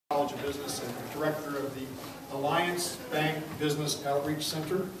College of Business and Director of the Alliance Bank Business Outreach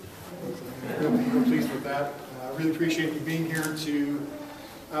Center. Real pleased with that. I really appreciate you being here to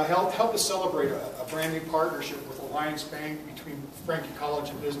help us celebrate a brand new partnership with Alliance Bank between Frankie College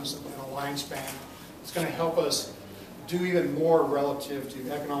of Business and Alliance Bank. It's going to help us do even more relative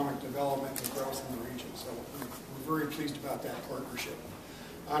to economic development and growth in the region. So we're very pleased about that partnership.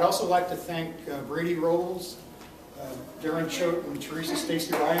 I'd also like to thank Brady Rolls, Darren Choate, and Teresa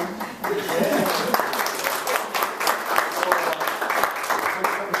Stacy Ryan. Putting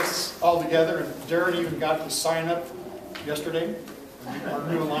this all together, and Darren even got to sign up yesterday, our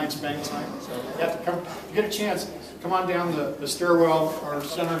new Alliance Bank sign. So you have to come, if you get a chance, come on down the stairwell. Our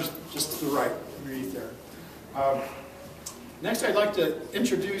center's just to the right, underneath there. Next, I'd like to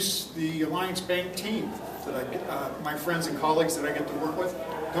introduce the Alliance Bank team that my friends and colleagues that I get to work with.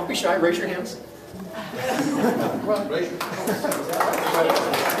 Don't be shy, raise your hands. Well, raise your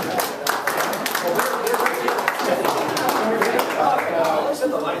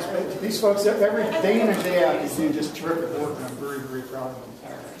these folks, every day in and day out, they do just terrific work, and I'm very, very proud of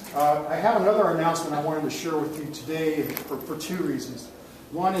them. I have another announcement I wanted to share with you today for two reasons.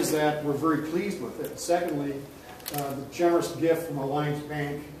 One is that we're very pleased with it. Secondly, the generous gift from Alliance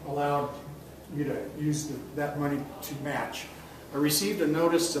Bank allowed me to use that money to match. I received a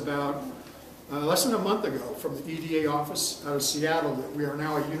notice about less than a month ago from the EDA office out of Seattle that we are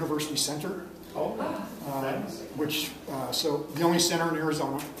now a university center. So the only center in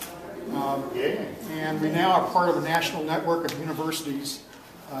Arizona. And we now are part of a national network of universities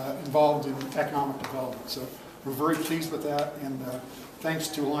involved in economic development. So we're very pleased with that, and thanks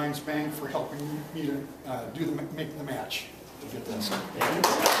to Alliance Bank for helping me to make the match to get that. So,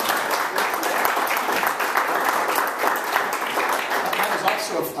 that was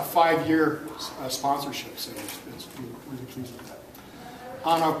also a 5-year sponsorship, so it's really pleased with that.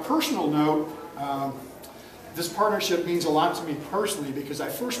 On a personal note, this partnership means a lot to me personally because I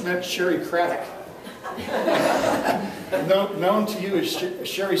first met Sherry Craddock, known to you as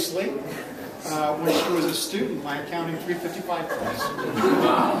Sherry Slate, when she was a student in my accounting 355 class.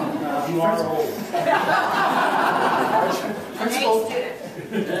 You are old. Principal.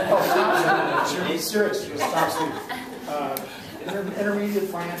 She was serious. She was a top student. Intermediate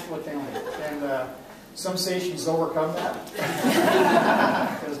financial accounting. And some say she's overcome that.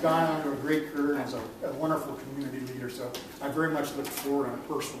 Has gone on to a great career and is a wonderful community leader. So I very much look forward on a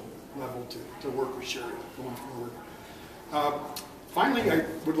personal level to work with Sherry going forward. Finally, I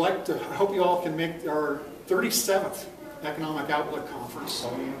would like to, I hope you all can make our 37th Economic Outlook Conference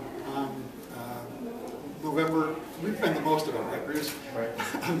on November, we've been the most of it, right, Bruce? Right.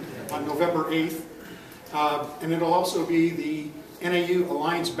 on November 8th. And it'll also be the NAU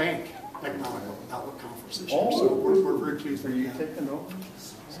Alliance Bank Economic Outlook Conference this year. So we're very pleased with you. Taking note.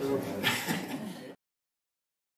 So